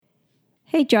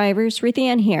Hey drivers, Ruth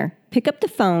Ann here. Pick up the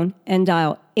phone and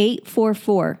dial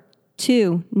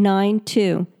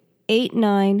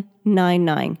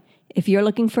 844-292-8999 if you're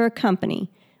looking for a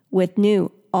company with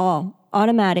new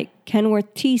all-automatic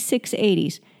Kenworth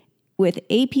T680s with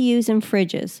APUs and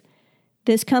fridges.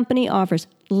 This company offers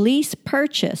lease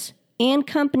purchase and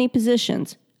company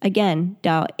positions. Again,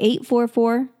 dial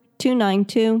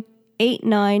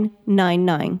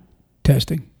 844-292-8999.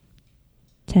 Testing.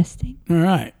 All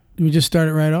right. We just start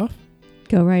it right off?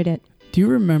 Go right it. Do you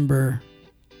remember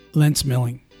Lentz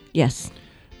Milling? Yes.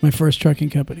 My first trucking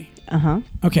company. Uh-huh.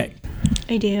 Okay.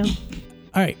 I do.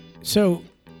 All right. So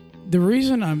the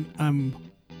reason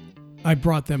I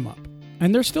brought them up,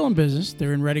 and they're still in business.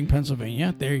 They're in Reading,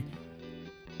 Pennsylvania. They're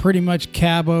pretty much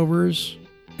cab overs.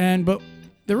 But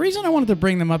the reason I wanted to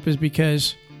bring them up is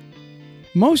because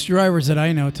most drivers that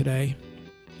I know today,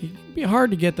 it'd be hard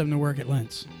to get them to work at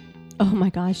Lentz. Oh my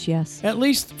gosh, yes. At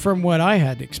least from what I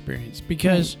had experienced.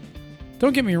 Because,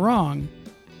 don't get me wrong.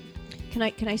 Can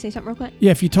I say something real quick? Yeah,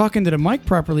 if you talk into the mic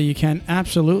properly, you can,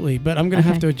 absolutely. But I'm going to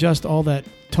have to adjust all that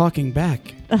talking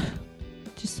back.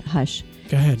 Just hush.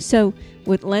 Go ahead. So,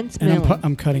 with Lentz Milling... And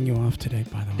I'm cutting you off today,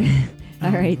 by the way. All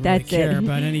right, really that's care it.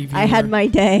 About any viewer. I had my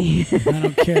day. I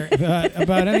don't care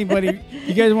about anybody.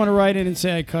 You guys want to write in and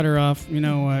say I cut her off? You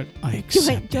know what? I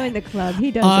accept Join the club. He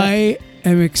does I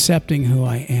am accepting who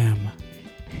I am.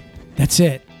 That's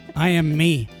it. I am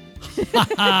me.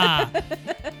 I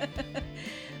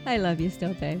love you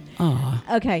still, babe.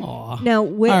 Aw. Okay. Aw. Now, all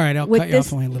right, I'll cut you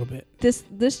off only a little bit.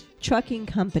 This trucking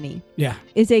company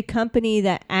is a company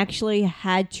that actually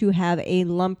had to have a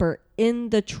lumper in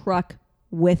the truck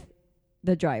with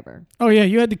the driver. Oh, yeah.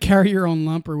 You had to carry your own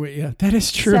lumper with you. That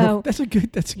is true. So, that's good.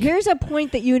 Here's a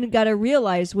point that you got to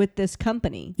realize with this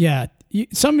company. Yeah.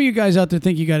 Some of you guys out there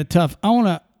think you got it tough. I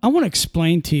want to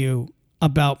explain to you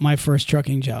about my first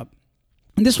trucking job.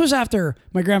 And this was after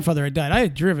my grandfather had died. I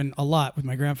had driven a lot with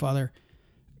my grandfather,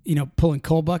 pulling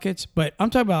coal buckets. But I'm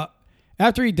talking about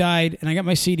after he died and I got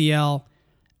my CDL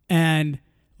and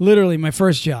literally my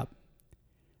first job.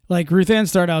 Like Ruth Ann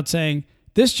started out saying,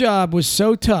 this job was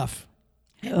so tough.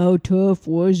 How tough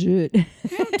was it?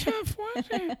 How tough was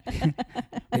it?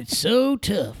 It's so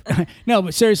tough. No,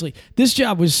 but seriously, this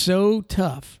job was so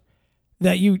tough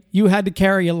that you had to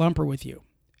carry a lumper with you.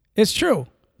 It's true.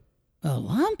 A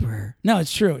lumper? No,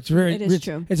 it's true. It is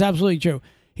true. It's absolutely true.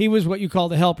 He was what you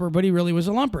called a helper, but he really was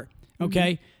a lumper.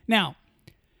 Okay? Mm-hmm. Now,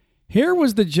 here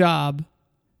was the job.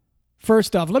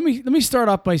 First off, let me start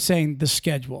off by saying the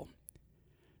schedule.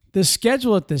 The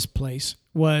schedule at this place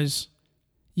was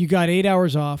you got 8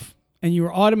 hours off and you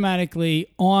were automatically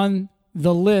on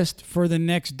the list for the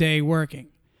next day working.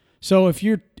 So if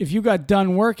you got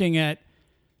done working at,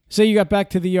 say you got back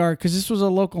to the yard, because this was a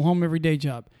local home everyday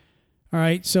job. All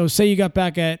right, so say you got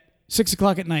back at 6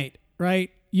 o'clock at night,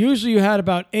 right? Usually you had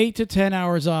about 8 to 10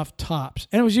 hours off tops,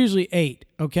 and it was usually 8,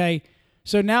 okay?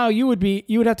 So now you would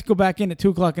have to go back in at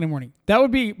 2 o'clock in the morning. That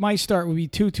would be, my start would be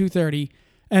 2:30,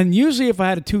 and usually if I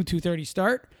had a 2:30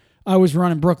 start, I was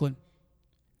running Brooklyn.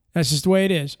 That's just the way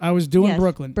it is. I was doing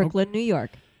Brooklyn. Brooklyn, New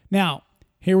York. Now,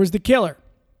 here was the killer.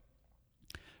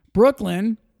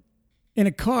 Brooklyn, in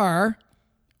a car,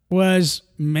 was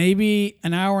maybe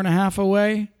an hour and a half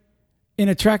away. In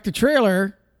a tractor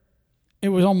trailer, it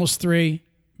was almost 3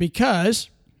 because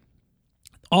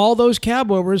all those cab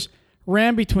overs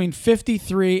ran between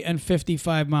 53 and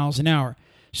 55 miles an hour.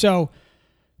 So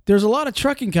there's a lot of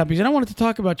trucking companies, and I wanted to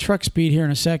talk about truck speed here in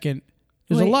a second.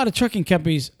 There's a lot of trucking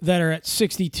companies that are at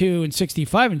 62 and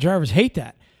 65, and drivers hate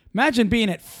that. Imagine being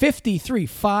at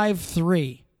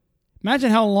 53.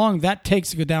 Imagine how long that takes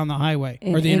to go down the highway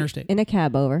or the interstate. In a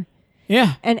cab over.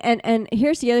 Yeah. And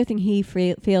here's the other thing he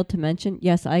failed to mention.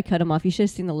 Yes, I cut him off. You should have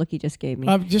seen the look he just gave me.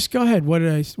 Just go ahead. What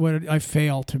did I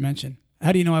fail to mention?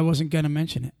 How do you know I wasn't going to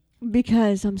mention it?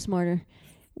 Because I'm smarter.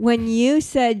 When you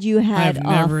said you had I've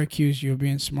never accused you of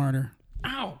being smarter.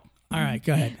 Ow. All right,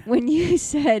 go ahead. When you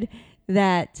said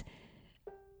that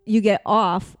you get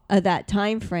off of that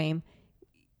time frame,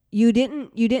 you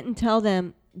didn't tell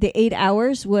them the 8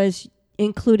 hours was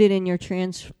included in your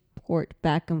transport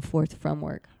back and forth from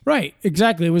work. Right,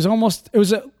 exactly. You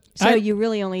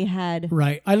really only had...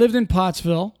 Right. I lived in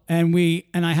Pottsville, and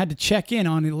I had to check in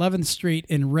on 11th Street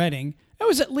in Reading. It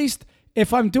was at least,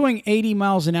 if I'm doing 80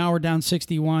 miles an hour down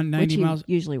 61, 90 miles...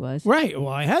 usually was. Right.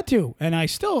 Well, I had to, and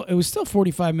it was still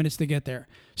 45 minutes to get there.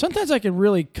 Sometimes I can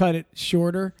really cut it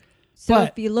shorter. So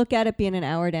if you look at it being an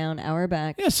hour down, hour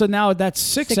back... Yeah, so now that's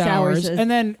 6 hours.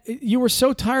 And then you were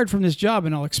so tired from this job,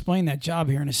 and I'll explain that job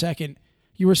here in a second.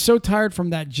 You were so tired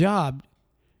from that job,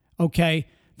 okay,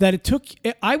 that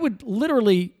I would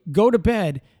literally go to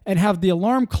bed and have the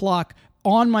alarm clock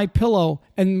on my pillow,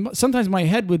 and sometimes my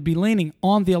head would be leaning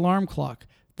on the alarm clock.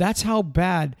 That's how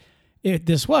bad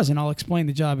this was, and I'll explain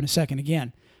the job in a second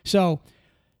again. So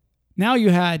now you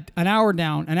had an hour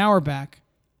down, an hour back,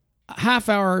 a half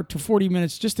hour to 40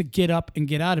 minutes just to get up and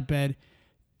get out of bed.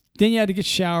 Then you had to get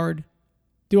showered,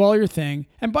 do all your thing.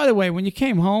 And by the way, when you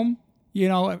came home,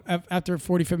 after a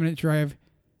 45-minute drive,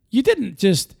 you didn't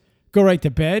just go right to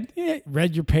bed. You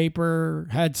read your paper,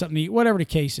 had something to eat, whatever the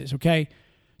case is, okay?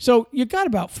 So you got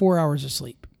about 4 hours of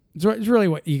sleep. It's really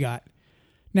what you got.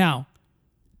 Now,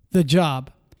 the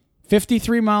job,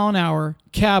 53 mile an hour,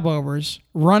 cab overs,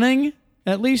 running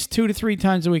at least 2 to 3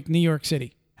 times a week in New York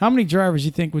City. How many drivers do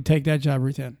you think would take that job,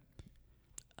 Ruth Ann?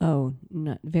 Oh,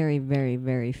 not very, very,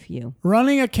 very few.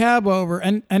 Running a cab over,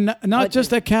 and not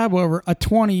just a cab over, a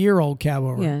 20-year-old cab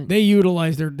over. Yeah. They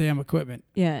utilize their damn equipment.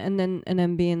 Yeah, and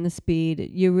then being the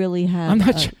speed, you really have. I'm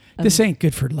not sure. This ain't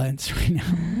good for Lens right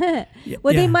now.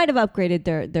 Well, they might have upgraded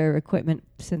their equipment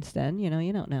since then. You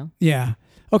don't know. Yeah.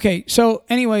 Okay, so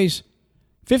anyways,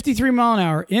 53 mile an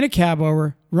hour in a cab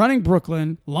over, running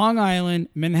Brooklyn, Long Island,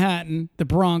 Manhattan, the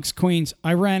Bronx, Queens.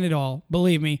 I ran it all,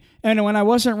 believe me. And when I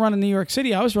wasn't running New York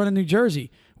City, I was running New Jersey,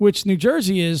 which New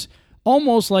Jersey is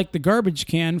almost like the garbage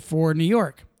can for New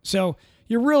York. So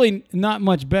you're really not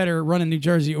much better running New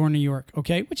Jersey or New York,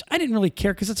 okay? Which I didn't really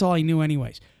care because that's all I knew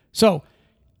anyways. So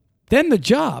then the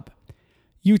job,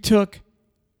 you took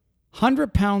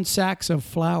 100-pound sacks of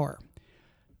flour.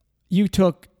 You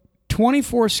took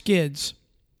 24 skids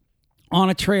on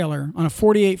a trailer, on a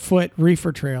 48-foot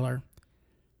reefer trailer,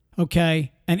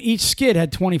 okay? And each skid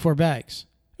had 24 bags.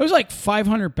 It was like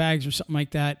 500 bags or something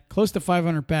like that, close to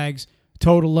 500 bags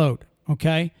total load,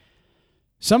 okay?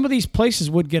 Some of these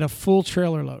places would get a full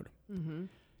trailer load. Mm-hmm.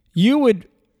 You would,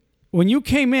 when you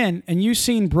came in and you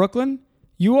seen Brooklyn,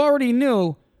 you already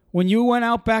knew when you went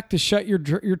out back to shut your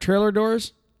trailer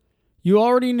doors, you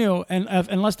already knew, and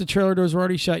unless the trailer doors were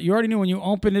already shut, you already knew when you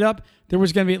opened it up, there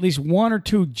was going to be at least 1 or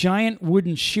 2 giant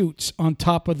wooden chutes on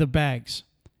top of the bags.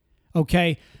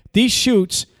 Okay? These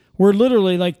chutes were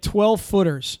literally like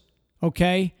 12-footers.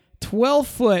 Okay? 12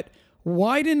 foot,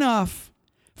 wide enough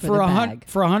for a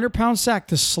 100-pound sack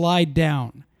to slide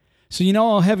down. So you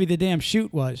know how heavy the damn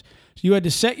chute was. So you had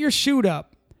to set your chute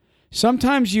up.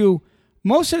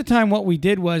 Most of the time what we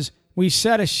did was we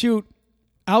set a chute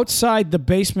outside the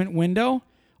basement window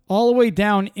all the way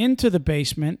down into the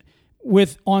basement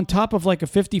with on top of like a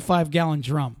 55-gallon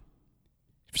drum.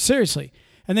 Seriously.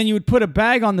 And then you would put a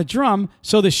bag on the drum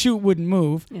so the chute wouldn't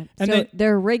move. Yeah. And so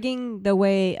they're rigging the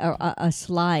way a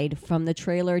slide from the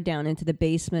trailer down into the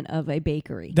basement of a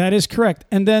bakery. That is correct.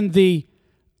 And then the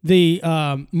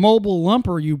mobile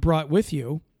lumper you brought with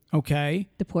you, okay?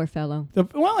 The poor fellow.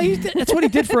 That's what he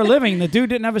did for a living. The dude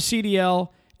didn't have a CDL.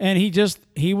 And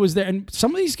he was there. And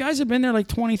some of these guys have been there like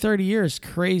 20, 30 years.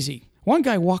 Crazy. One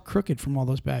guy walked crooked from all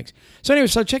those bags. So anyway,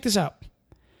 so check this out.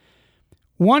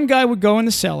 One guy would go in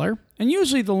the cellar, and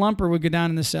usually the lumper would go down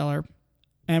in the cellar.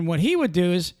 And what he would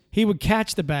do is he would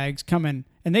catch the bags, come in,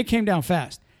 and they came down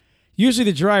fast. Usually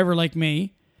the driver, like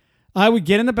me, I would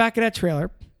get in the back of that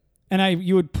trailer, and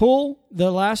you would pull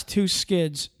the last 2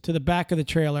 skids to the back of the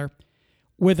trailer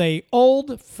with a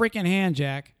old freaking hand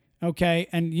jack. Okay,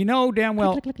 and you know damn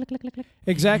well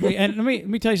exactly. And let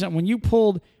me tell you something. When you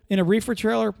pulled in a reefer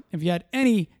trailer, if you had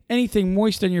anything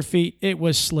moist on your feet, it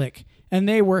was slick. And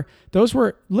those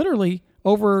were literally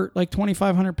over like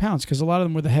 2,500 pounds because a lot of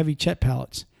them were the heavy Chet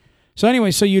pallets. So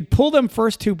anyway, so you'd pull them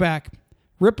first 2 back,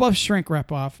 rip off shrink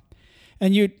wrap off,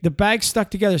 and the bags stuck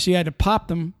together, so you had to pop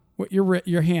them with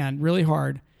your hand really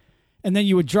hard, and then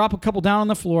you would drop a couple down on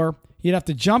the floor. You'd have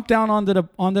to jump down onto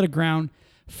the ground.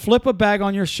 Flip a bag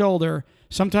on your shoulder,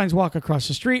 sometimes walk across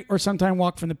the street or sometimes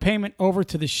walk from the pavement over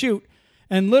to the chute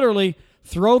and literally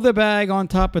throw the bag on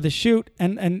top of the chute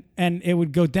and it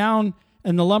would go down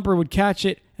and the lumper would catch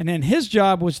it. And then his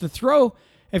job was to throw.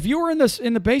 If you were in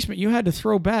the basement, you had to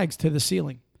throw bags to the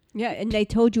ceiling. Yeah, and they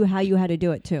told you how you had to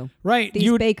do it too. Right.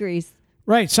 These bakeries.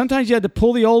 Right. Sometimes you had to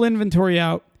pull the old inventory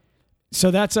out.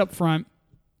 So that's up front.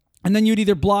 And then you'd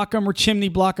either block them or chimney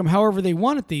block them, however they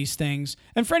wanted these things.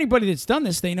 And for anybody that's done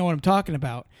this, they know what I'm talking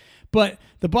about. But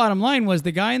the bottom line was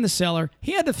the guy in the cellar,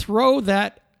 he had to throw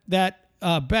that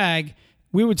bag.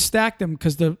 We would stack them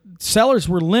because the cellars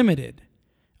were limited.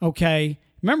 Okay.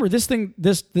 Remember,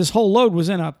 this whole load was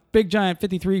in a big giant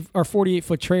 53 or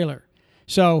 48-foot trailer.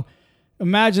 So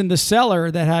imagine the cellar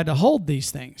that had to hold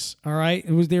these things. All right.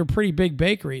 They were pretty big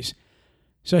bakeries.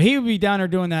 So he would be down there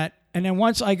doing that. And then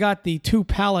once I got the 2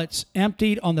 pallets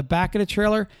emptied on the back of the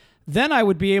trailer, then I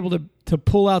would be able to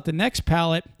pull out the next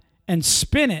pallet and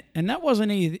spin it. And that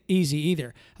wasn't easy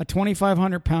either. A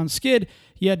 2,500-pound skid,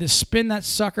 you had to spin that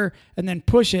sucker and then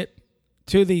push it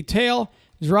to the tail,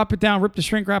 drop it down, rip the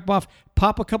shrink wrap off,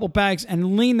 pop a couple bags,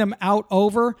 and lean them out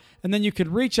over. And then you could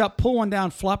reach up, pull one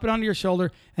down, flop it onto your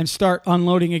shoulder, and start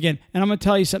unloading again. And I'm going to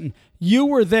tell you something. You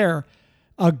were there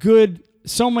a good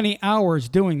so many hours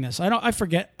doing this. I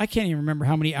forget. I can't even remember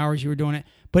how many hours you were doing it.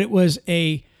 But it was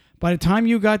by the time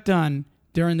you got done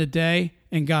during the day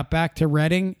and got back to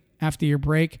Reading after your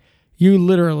break, you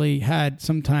literally had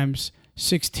sometimes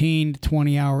 16 to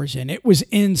 20 hours in. It was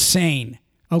insane.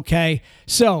 Okay?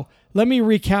 So let me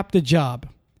recap the job.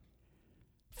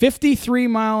 53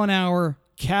 mile an hour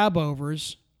cab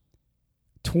overs,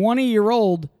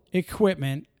 20-year-old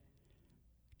equipment,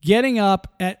 getting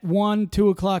up at 1, 2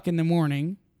 o'clock in the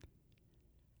morning,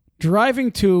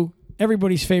 driving to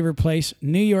everybody's favorite place,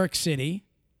 New York City,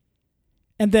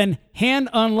 and then hand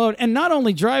unload. And not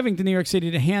only driving to New York City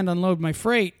to hand unload my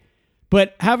freight,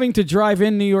 but having to drive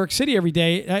in New York City every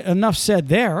day. Enough said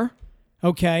there,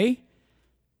 okay?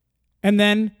 And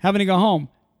then having to go home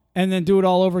and then do it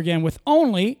all over again with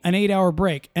only an 8-hour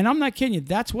break. And I'm not kidding you.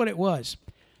 That's what it was.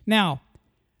 Now,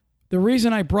 the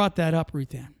reason I brought that up,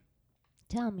 Ruth Ann.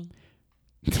 Tell me.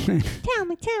 Tell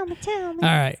me. All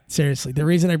right. Seriously. The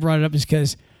reason I brought it up is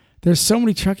because there's so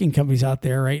many trucking companies out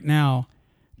there right now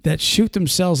that shoot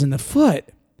themselves in the foot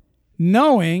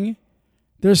knowing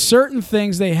there's certain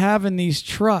things they have in these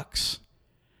trucks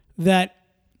that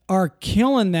are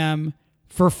killing them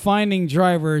for finding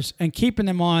drivers and keeping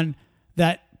them on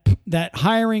that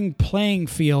hiring playing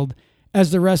field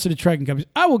as the rest of the trucking companies.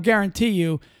 I will guarantee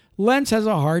you, Lentz has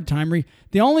a hard time.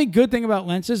 The only good thing about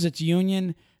Lentz is it's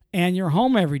union and you're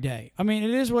home every day. I mean, it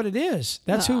is what it is.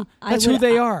 That's who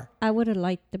they are. I would have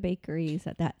liked the bakeries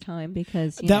at that time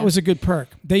because that was a good perk.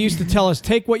 They used to tell us,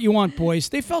 "Take what you want, boys."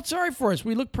 They felt sorry for us.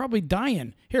 We looked probably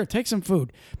dying. Here, take some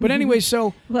food. But anyway,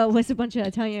 so well, it was a bunch of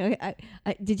Italian.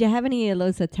 Did you have any of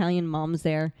those Italian moms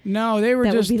there? No, they were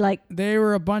that just would be like, they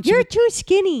were a bunch. You're too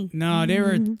skinny. No, they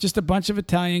were just a bunch of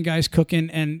Italian guys cooking,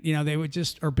 and they would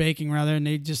or baking rather, and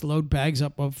they just load bags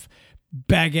up of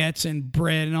baguettes and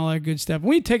bread and all that good stuff.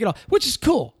 We take it all, which is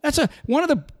cool. That's one of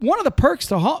the perks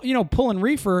to pulling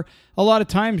reefer. A lot of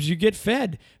times you get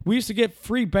fed. We used to get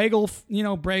free bagel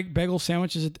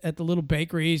sandwiches at the little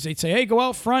bakeries. They'd say, "Hey, go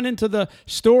out front into the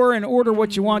store and order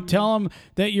what you want. Tell them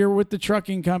that you're with the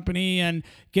trucking company and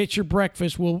get your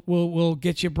breakfast. We'll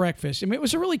get you breakfast." I mean, it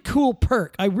was a really cool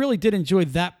perk. I really did enjoy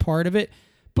that part of it,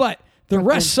 but the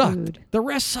rest sucked. The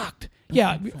rest sucked.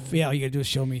 Yeah, all you gotta do is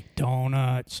show me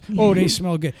donuts. Oh, they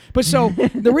smell good. But so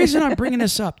the reason I'm bringing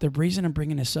this up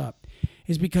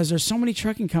is because there's so many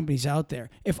trucking companies out there.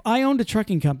 If I owned a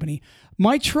trucking company,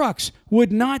 my trucks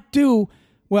would not do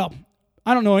well.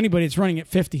 I don't know anybody that's running at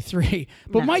 53,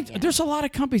 but there's a lot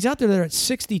of companies out there that are at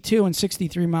 62 and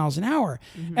 63 miles an hour.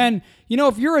 Mm-hmm. And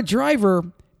if you're a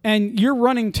driver and you're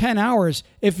running 10 hours,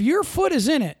 if your foot is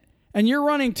in it, and you're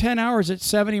running 10 hours at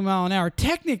 70 mile an hour,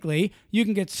 technically you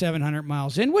can get 700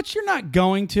 miles in, which you're not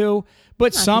going to,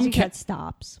 but some can. Get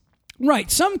stops.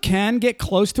 Right. Some can get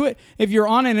close to it if you're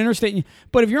on an interstate.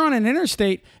 But if you're on an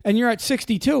interstate and you're at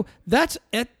 62, that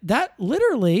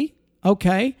literally,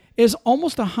 okay, is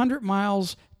almost 100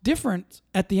 miles different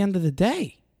at the end of the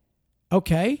day.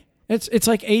 Okay? It's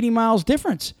like 80 miles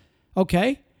difference.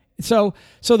 Okay? So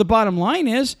the bottom line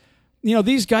is,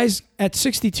 these guys at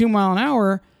 62 mile an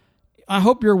hour, I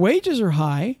hope your wages are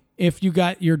high if you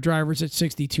got your drivers at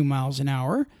 62 miles an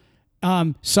hour.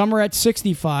 Some are at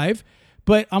 65.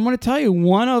 But I'm going to tell you,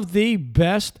 when I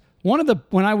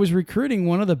was recruiting,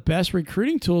 one of the best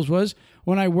recruiting tools was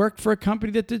when I worked for a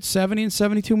company that did 70 and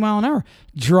 72 mile an hour.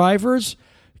 Drivers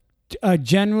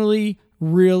generally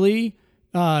really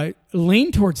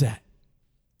lean towards that.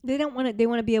 They don't want to. They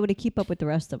want to be able to keep up with the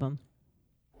rest of them.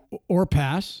 Or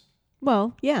pass.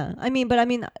 Well, yeah. I mean,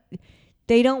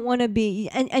 they don't want to be,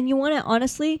 and you want to,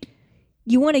 honestly,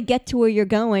 you want to get to where you're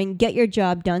going, get your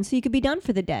job done so you could be done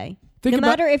for the day. No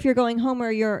matter if you're going home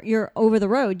or you're over the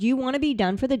road, you want to be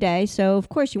done for the day. So, of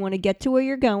course, you want to get to where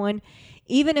you're going.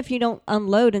 Even if you don't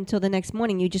unload until the next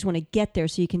morning, you just want to get there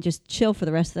so you can just chill for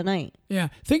the rest of the night. Yeah.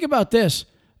 Think about this.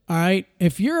 All right.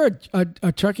 If you're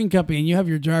a trucking company and you have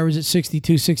your drivers at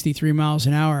 62, 63 miles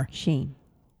an hour. Shame.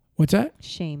 What's that?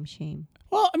 Shame.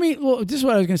 Well, this is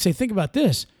what I was going to say. Think about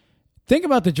this. Think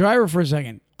about the driver for a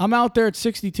second. I'm out there at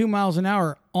 62 miles an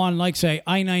hour on, like, say,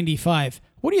 I-95.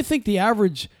 What do you think the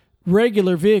average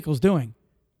regular vehicle is doing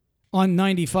on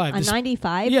 95? On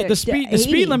 95? Yeah, the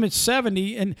speed limit's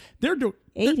 70, and they're doing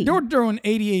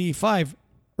 80, 85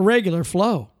 regular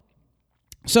flow.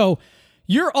 So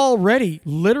you're already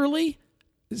literally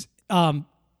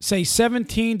say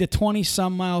 17 to 20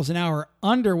 some miles an hour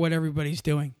under what everybody's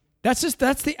doing. That's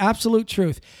the absolute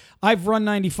truth. I've run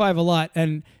 95 a lot,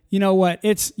 and you know what?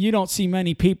 You don't see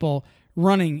many people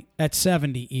running at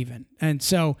 70 even. And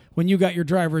so when you got your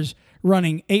drivers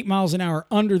running 8 miles an hour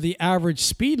under the average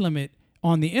speed limit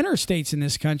on the interstates in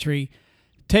this country,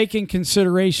 take in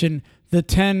consideration the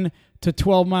 10 to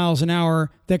 12 miles an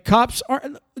hour that cops are.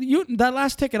 That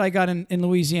last ticket I got in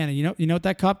Louisiana, you know what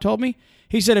that cop told me?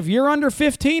 He said, if you're under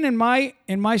 15 in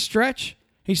my stretch,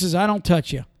 he says, I don't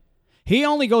touch you. He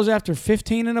only goes after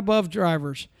 15 and above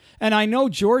drivers. And I know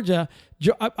Georgia,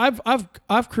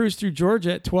 I've cruised through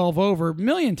Georgia at 12 over a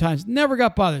million times, never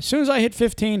got bothered. As soon as I hit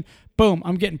 15, boom,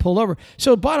 I'm getting pulled over.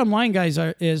 So bottom line, guys,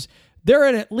 is they're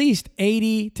at least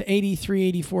 80 to 83,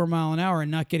 84 mile an hour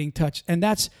and not getting touched. And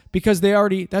that's because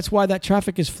that's why that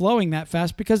traffic is flowing that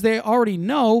fast, because they already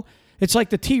know. It's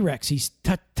like the T-Rex. He's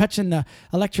touching the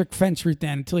electric fence route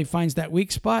then until he finds that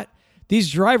weak spot. These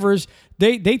drivers,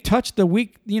 they touch the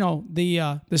weak,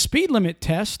 the speed limit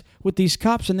test with these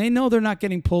cops, and they know they're not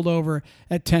getting pulled over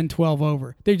at 10, 12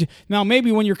 over. Now,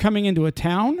 maybe when you're coming into a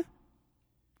town,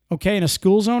 okay, in a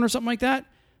school zone or something like that,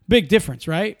 big difference,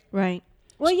 right? Right.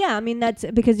 Well, yeah, I mean, that's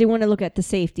because you want to look at the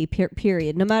safety,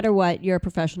 period. No matter what, you're a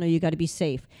professional, you got to be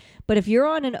safe. But if you're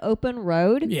on an open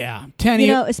road, yeah,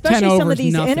 especially 10 some of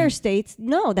these nothing. Interstates,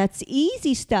 no, that's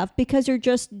easy stuff because you're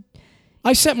just...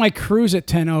 I set my cruise at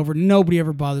 10 over. Nobody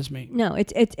ever bothers me. No,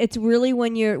 it's really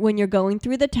when you're going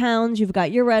through the towns, you've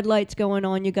got your red lights going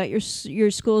on, you got your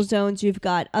school zones, you've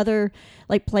got other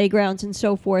like playgrounds and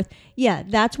so forth. Yeah,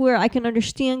 that's where I can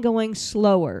understand going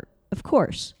slower, of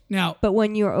course. Now, but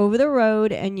when you're over the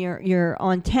road and you're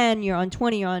on 10, you're on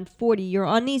 20, you're on 40, you're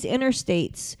on these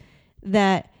interstates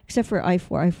that, except for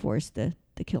I-4 is the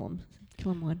kill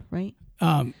 'em one, right?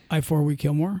 I-4 we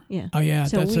kill more. Yeah. Oh yeah,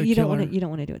 so that's you don't want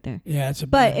to do it there. Yeah, it's a.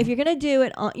 But if you're gonna do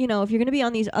it, if you're gonna be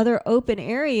on these other open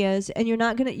areas and you're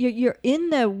not gonna, you're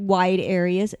in the wide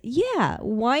areas. Yeah,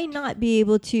 why not be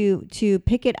able to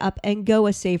pick it up and go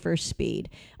a safer speed,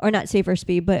 or not safer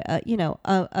speed, but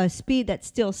a speed that's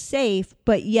still safe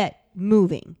but yet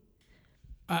moving.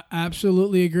 I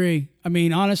absolutely agree. I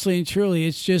mean, honestly and truly,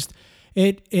 it's just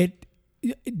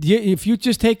if you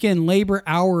just take in labor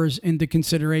hours into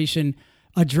consideration,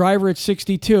 a driver at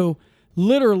 62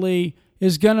 literally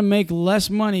is going to make less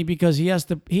money because he has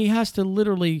to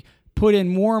literally put in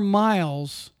more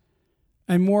miles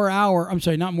and more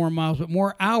not more miles, but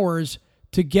more hours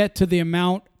to get to the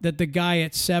amount that the guy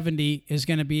at 70 is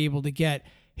going to be able to get.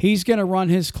 He's going to run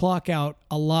his clock out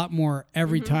a lot more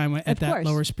every time at that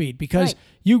lower speed because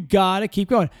you got to keep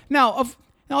going. Now,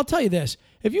 I'll tell you this.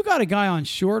 If you got a guy on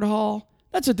short haul,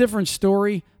 that's a different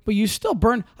story, but you still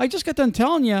burn. I just got done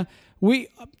telling you,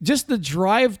 just the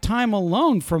drive time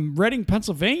alone from Reading,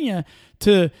 Pennsylvania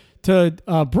to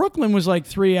Brooklyn was like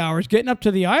 3 hours. Getting up to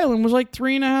the island was like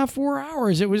 3.5, 4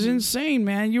 hours. It was insane,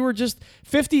 man. You were just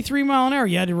 53 mile an hour.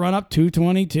 You had to run up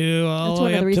 222 all the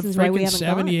way up to freaking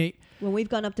 78. When we've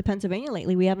gone up to Pennsylvania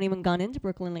lately, we haven't even gone into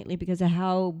Brooklyn lately because of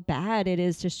how bad it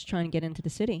is just trying to get into the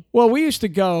city. Well, we used to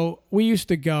go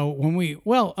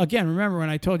again, remember when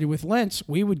I told you with Lentz,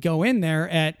 we would go in there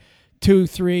at 2,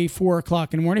 3, 4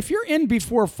 o'clock in the morning. If you're in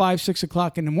before 5, 6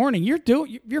 o'clock in the morning, you're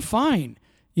fine.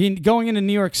 Going into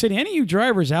New York City, any of you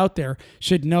drivers out there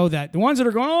should know that. The ones that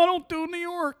are going, I don't do New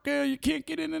York. You can't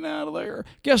get in and out of there.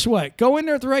 Guess what? Go in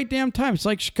there at the right damn time. It's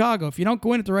like Chicago. If you don't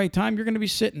go in at the right time, you're going to be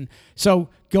sitting. So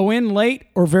go in late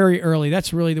or very early.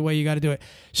 That's really the way you got to do it.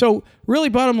 So really,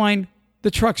 bottom line,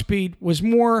 the truck speed was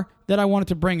more that I wanted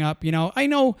to bring up. I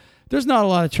know there's not a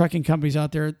lot of trucking companies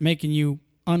out there making you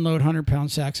unload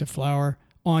 100-pound sacks of flour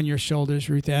on your shoulders,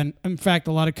 Ruth Ann. In fact,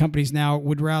 a lot of companies now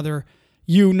would rather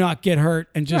you not get hurt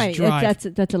and just drive.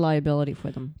 That's a liability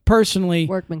for them. Personally,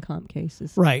 workman comp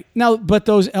cases. Right. Now, but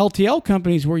those LTL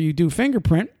companies where you do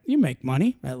fingerprint, you make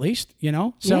money at least,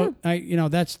 So,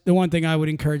 that's the one thing I would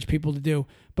encourage people to do.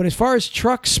 But as far as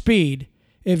truck speed,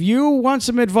 if you want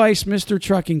some advice, Mr.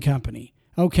 Trucking Company,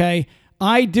 okay,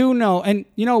 I do know. And,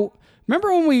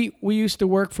 remember when we used to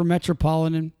work for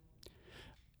Metropolitan?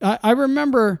 I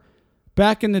remember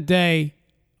back in the day,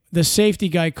 the safety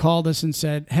guy called us and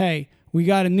said, hey, we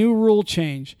got a new rule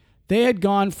change. They had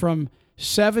gone from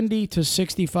 70 to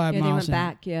 65 miles. They went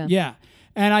back, yeah. Yeah.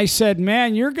 And I said,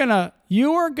 man, you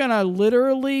are gonna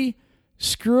literally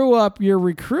screw up your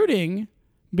recruiting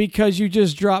because you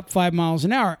just dropped 5 miles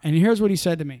an hour. And here's what he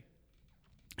said to me.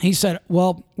 He said,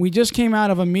 well, we just came out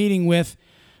of a meeting with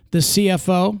the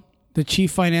CFO, the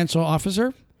Chief Financial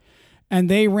Officer, and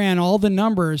they ran all the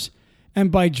numbers.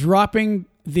 And by dropping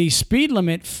the speed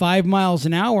limit 5 miles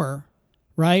an hour,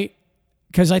 right?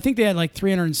 Because I think they had like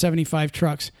 375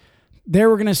 trucks. they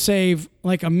were going to save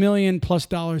like $1 million plus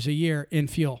a year in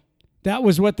fuel. That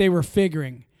was what they were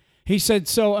figuring. He said,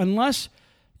 so unless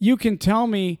you can tell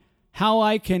me how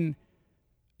I can,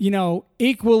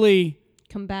 equally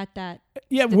combat that.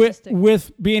 Yeah,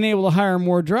 with being able to hire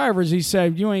more drivers, he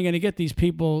said, you ain't going to get these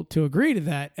people to agree to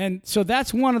that. And so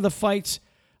that's one of the fights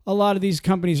a lot of these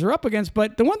companies are up against.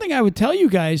 But the one thing I would tell you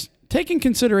guys, take in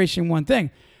consideration one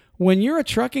thing. When you're a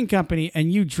trucking company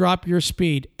and you drop your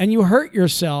speed and you hurt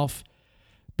yourself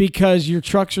because your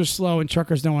trucks are slow and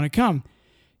truckers don't want to come,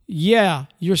 yeah,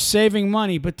 you're saving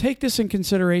money, but take this in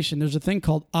consideration. There's a thing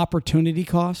called opportunity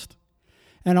cost.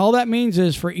 And all that means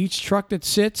is for each truck that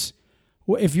sits,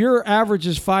 if your average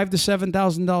is $5,000 to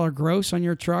 $7,000 gross on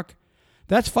your truck,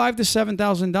 that's $5,000 to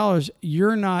 $7,000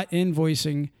 you're not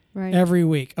invoicing every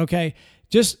week. Okay,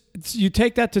 just you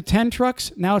take that to 10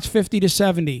 trucks, now it's 50 to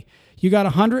 70. You got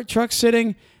 100 trucks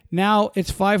sitting, now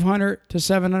it's $500,000 to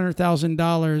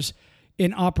 $700,000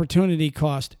 in opportunity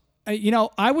cost.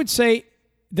 I would say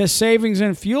the savings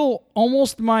in fuel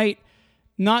almost might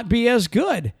not be as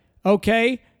good.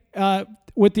 Okay,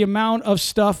 with the amount of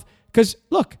stuff, because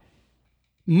look.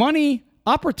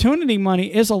 Opportunity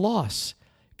money is a loss.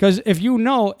 Because if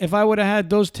I would have had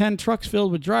those 10 trucks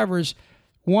filled with drivers,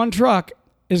 one truck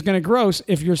is going to gross.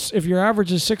 If your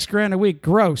average is $6,000 a week,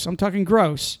 gross. I'm talking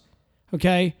gross.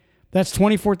 Okay, that's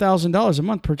 $24,000 a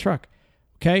month per truck.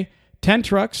 Okay, 10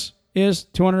 trucks is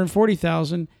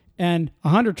 $240,000, and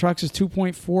 100 trucks is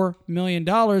 $2.4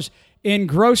 million in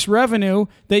gross revenue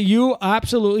that you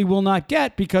absolutely will not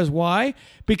get. Because why?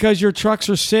 Because your trucks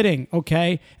are sitting,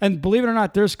 okay? And believe it or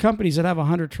not, there's companies that have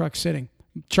 100 trucks sitting.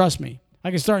 Trust me.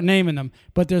 I can start naming them,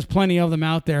 but there's plenty of them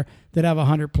out there that have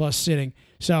 100 plus sitting.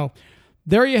 So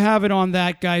there you have it on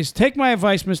that, guys. Take my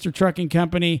advice, Mr. Trucking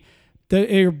Company.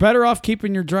 You're better off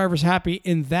keeping your drivers happy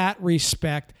in that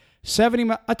respect.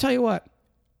 I'll tell you what,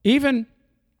 even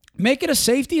make it a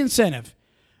safety incentive,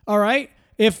 all right?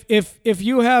 If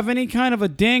you have any kind of a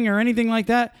ding or anything like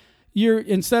that,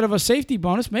 instead of a safety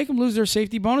bonus, make them lose their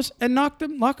safety bonus and knock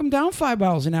them down 5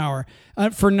 miles an hour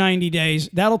for 90 days.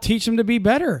 That'll teach them to be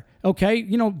better. Okay,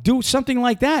 do something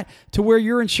like that to where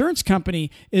your insurance company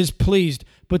is pleased.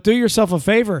 But do yourself a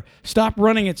favor, stop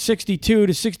running at 62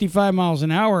 to 65 miles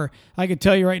an hour. I can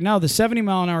tell you right now, the 70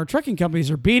 mile an hour trucking companies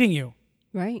are beating you.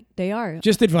 Right, they are.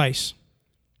 Just advice.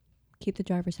 Keep the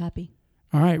drivers happy.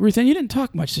 All right, Ruth Ann, you didn't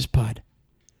talk much this pod.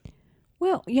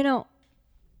 Well,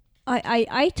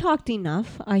 I talked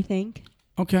enough, I think.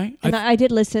 Okay. And I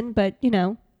did listen, but,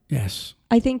 Yes.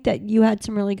 I think that you had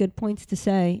some really good points to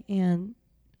say, and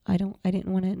I didn't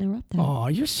want to interrupt that. Oh,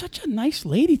 you're such a nice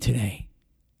lady today.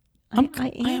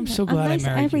 I am so glad I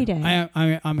married every you. day.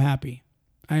 I'm happy.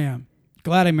 I am.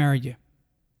 Glad I married you.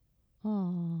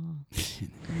 Oh.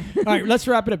 All right, let's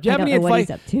wrap it up. Do you have any advice? What he's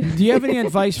up to. Do you have any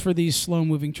advice for these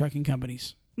slow-moving trucking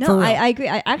companies? No, I agree.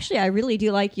 I really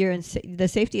do like the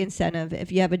safety incentive.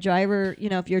 If you have a driver,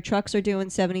 if your trucks are doing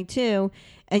 72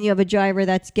 and you have a driver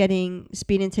that's getting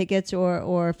speeding tickets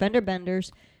or fender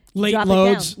benders, late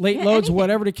loads, anything.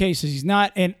 Whatever the case is, he's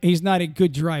not a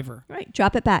good driver. Right.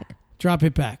 Drop it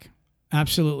back.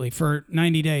 Absolutely. For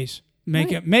 90 days.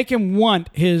 Make him want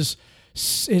his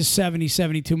 70,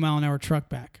 72 mile an hour truck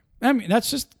back. I mean,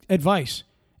 that's just advice.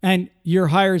 And your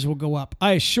hires will go up.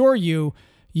 I assure you,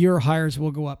 your hires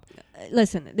will go up.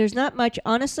 Listen, there's not much.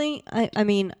 Honestly, I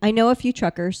mean, I know a few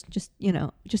truckers, just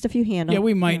a few handle. Yeah,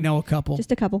 we might know a couple.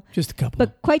 Just a couple.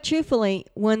 But quite truthfully,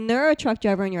 when they're a truck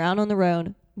driver and you're out on the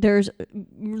road, there's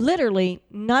literally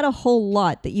not a whole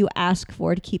lot that you ask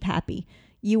for to keep happy.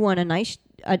 You want a nice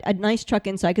truck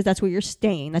inside because that's where you're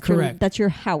staying. That's correct. That's your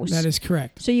house. That is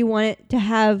correct. So you want it to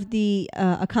have the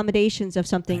accommodations of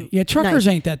something. Yeah, truckers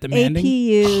ain't that demanding.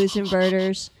 APUs,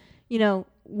 inverters.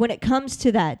 When it comes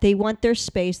to that, they want their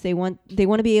space. They want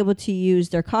to be able to use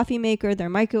their coffee maker, their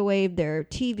microwave, their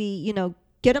TV.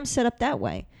 Get them set up that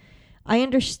way. I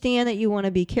understand that you want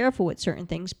to be careful with certain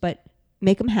things, but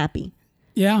make them happy.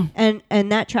 Yeah. And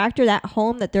that tractor, that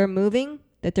home that they're moving,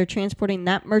 that they're transporting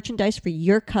that merchandise for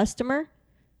your customer,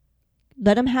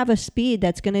 let them have a speed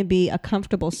that's going to be a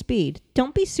comfortable speed.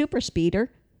 Don't be super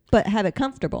speeder, but have it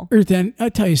comfortable. Then I'll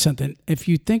tell you something. If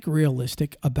you think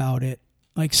realistic about it,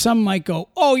 like some might go,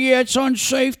 oh yeah, it's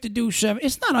unsafe to do 7.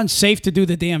 It's not unsafe to do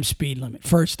the damn speed limit,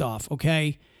 first off,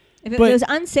 okay? If it was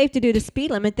unsafe to do the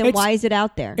speed limit, then why is it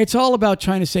out there? It's all about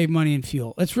trying to save money and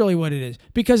fuel. That's really what it is.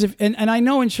 Because and I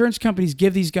know insurance companies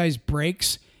give these guys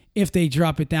breaks if they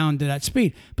drop it down to that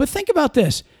speed. But think about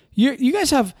this. You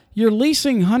guys have you're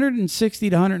leasing $160,000 to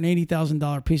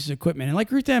 $180,000 pieces of equipment. And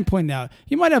like Ruth Ann pointed out,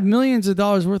 you might have millions of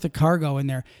dollars worth of cargo in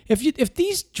there. If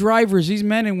these drivers, these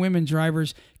men and women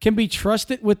drivers, can be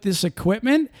trusted with this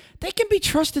equipment, they can be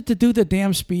trusted to do the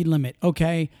damn speed limit,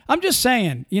 okay? I'm just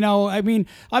saying, we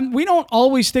don't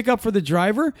always stick up for the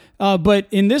driver, but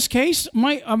in this case,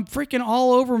 I'm freaking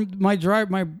all over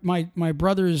my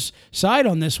brother's side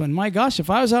on this one. My gosh, if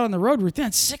I was out on the road with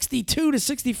that 62 to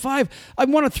 65, I'd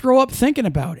want to throw up thinking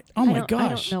about it. Oh my gosh. I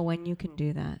don't know when you can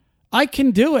do that. I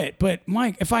can do it, but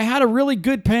Mike, if I had a really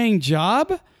good paying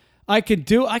job, I could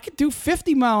do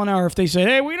 50 mile an hour if they say,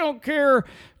 hey, we don't care.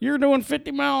 You're doing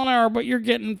 50 mile an hour, but you're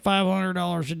getting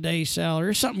 $500 a day salary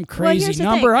or something crazy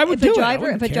number. I would do it.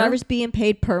 If a driver's being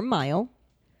paid per mile,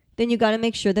 then you got to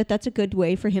make sure that that's a good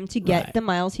way for him to get the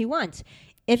miles he wants.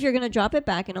 If you're going to drop it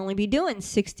back and only be doing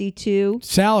 62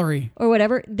 salary or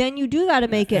whatever, then you do got to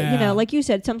make it, like you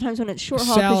said, sometimes when it's short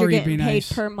haul because you're getting paid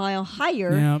per mile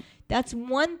higher, that's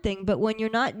one thing. But when you're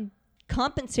not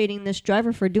compensating this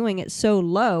driver for doing it so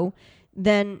low,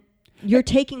 then you're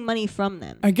taking money from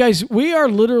them. And guys, we are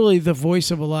literally the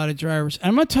voice of a lot of drivers.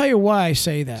 I'm going to tell you why I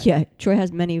say that. Yeah, Troy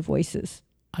has many voices.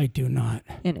 I do not.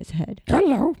 In his head.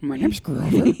 Hello, my name's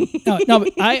Grover. no,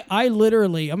 but I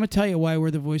literally, I'm going to tell you why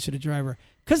we're the voice of the driver.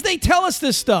 Because they tell us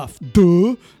this stuff.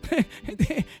 Duh.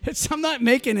 I'm not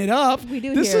making it up. We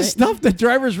do This is stuff that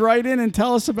drivers write in and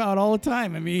tell us about all the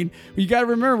time. I mean, you got to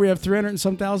remember we have 300 and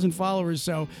some thousand followers.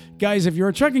 So, guys, if you're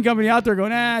a trucking company out there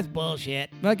going, it's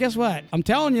bullshit. Well, guess what? I'm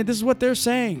telling you, this is what they're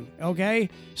saying. Okay?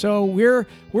 So we're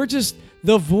just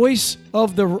the voice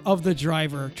of the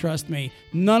driver. Trust me.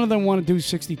 None of them want to do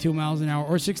 62 miles an hour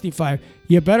or 65.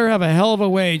 You better have a hell of a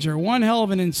wage or one hell of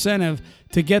an incentive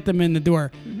to get them in the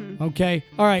door. Mm-hmm. Okay?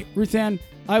 All right, Ruth Ann,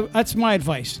 that's my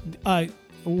advice.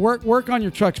 Work on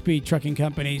your truck speed, trucking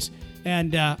companies.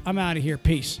 And I'm out of here.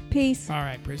 Peace. Peace. All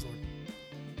right. Praise the Lord.